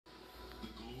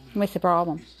What's the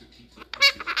problem?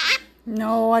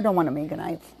 No, I don't want to make it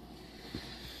nice.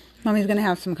 Mommy's going to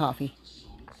have some coffee.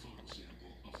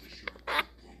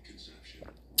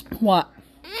 What?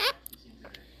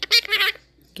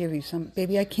 Give you some.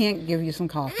 Baby, I can't give you some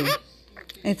coffee.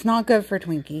 It's not good for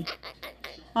Twinkie.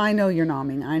 I know you're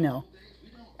nomming. I know.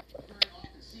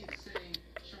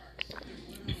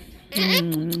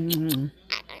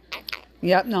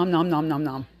 Yep, nom, nom, nom, nom,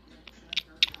 nom.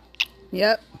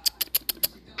 Yep.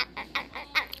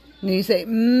 And you say,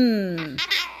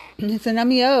 It's a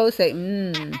nummy-o. Say,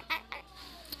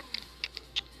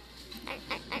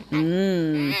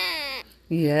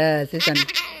 Yes,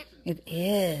 it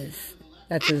is.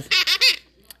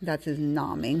 That's his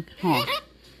nomming. Huh.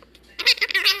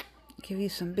 Give you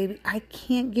some, baby. I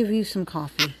can't give you some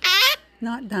coffee.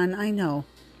 Not done, I know.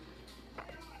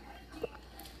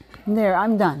 There,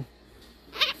 I'm done.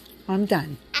 I'm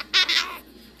done.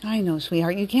 I know,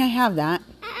 sweetheart. You can't have that.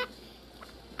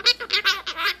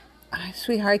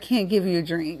 Sweetheart, I can't give you a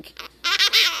drink.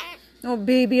 Oh,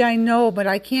 baby, I know, but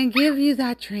I can't give you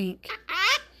that drink.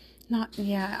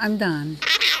 Yeah, I'm done.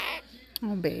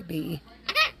 Oh, baby.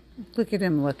 Look at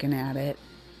him looking at it.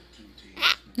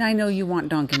 I know you want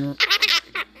Dunkin'.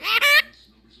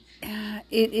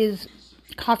 It is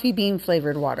coffee bean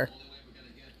flavored water.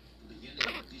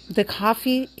 The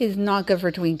coffee is not good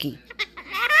for Twinkie.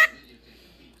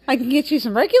 I can get you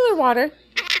some regular water.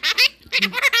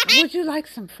 Would you like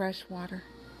some fresh water?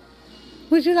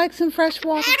 Would you like some fresh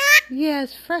water?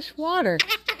 Yes, fresh water.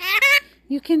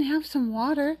 You can have some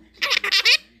water.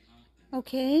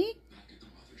 Okay?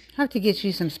 I have to get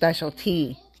you some special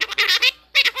tea.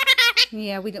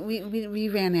 Yeah, we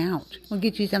ran out. We'll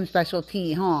get you some special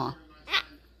tea, huh?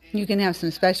 You can have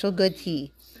some special good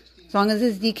tea. As long as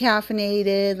it's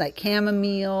decaffeinated, like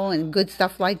chamomile and good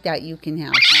stuff like that, you can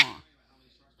have,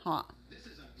 huh?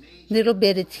 Little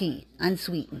bit of tea,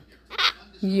 unsweetened.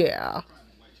 Yeah.